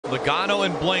Logano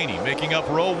and Blaney making up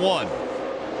row one.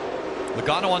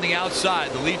 Logano on the outside,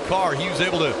 the lead car. He was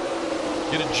able to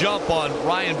get a jump on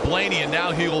Ryan Blaney, and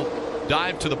now he'll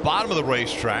dive to the bottom of the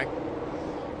racetrack.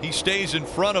 He stays in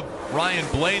front of Ryan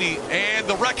Blaney, and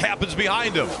the wreck happens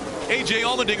behind him. A.J.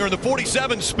 Allmendinger in the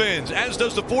 47 spins, as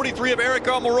does the 43 of Eric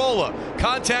Almirola.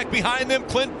 Contact behind them.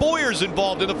 Clint Boyer's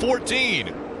involved in the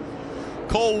 14.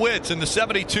 Cole Witts in the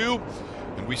 72.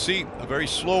 And we see a very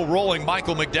slow rolling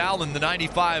Michael McDowell in the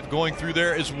 95 going through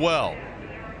there as well.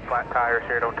 Flat tires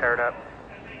here, don't tear it up.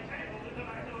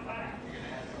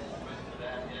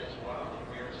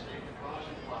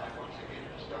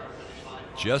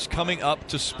 Just coming up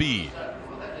to speed.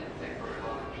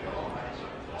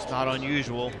 It's not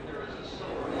unusual.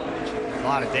 A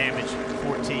lot of damage.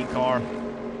 14 car.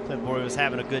 Clint Boyer was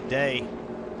having a good day.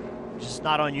 Just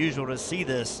not unusual to see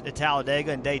this at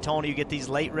Talladega and Daytona. You get these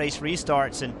late race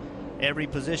restarts and every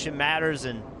position matters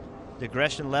and the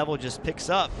aggression level just picks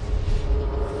up.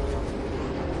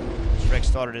 This wreck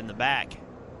started in the back.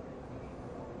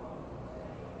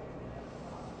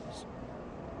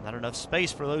 Not enough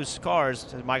space for those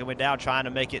cars. Michael McDowell trying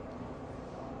to make it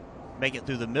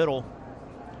through the middle.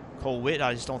 Cole Witt,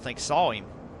 I just don't think saw him.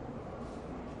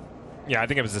 Yeah, I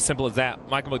think it was as simple as that.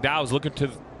 Michael McDowell was looking to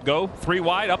go 3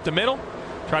 wide up the middle,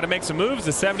 try to make some moves.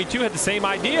 The 72 had the same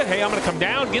idea. Hey, I'm going to come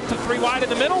down, get to 3 wide in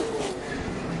the middle.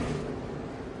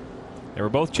 They were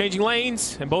both changing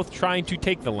lanes and both trying to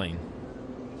take the lane.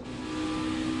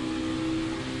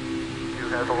 You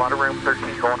has a lot of room.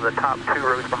 13 going to the top 2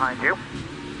 rows behind you.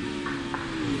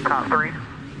 Top 3.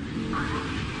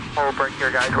 Hold brake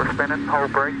here, guys. We're spinning.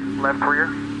 Hold brake. Left rear.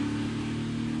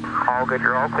 All good.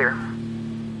 You're all clear.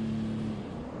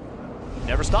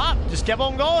 Never stopped. Just kept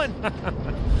on going.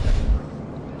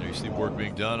 There you see work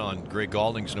being done on Greg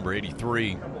Galding's number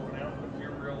 83.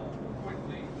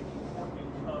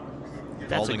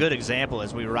 That's a good example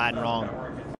as we were riding wrong.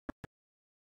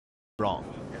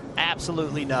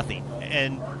 Absolutely nothing.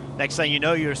 And next thing you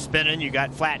know, you're spinning, you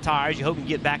got flat tires, you hope you can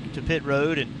get back to pit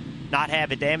road and not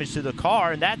have a damage to the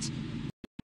car. And that's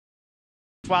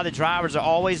why the drivers are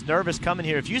always nervous coming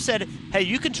here. If you said, hey,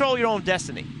 you control your own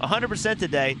destiny 100%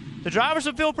 today, the drivers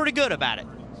will feel pretty good about it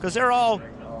because they're all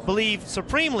believe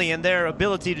supremely in their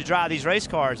ability to drive these race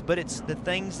cars. But it's the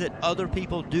things that other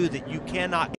people do that you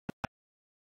cannot,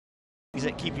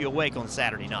 that keep you awake on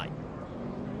Saturday night.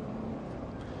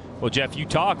 Well, Jeff, you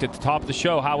talked at the top of the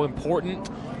show how important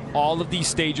all of these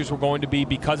stages were going to be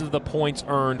because of the points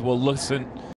earned. We'll listen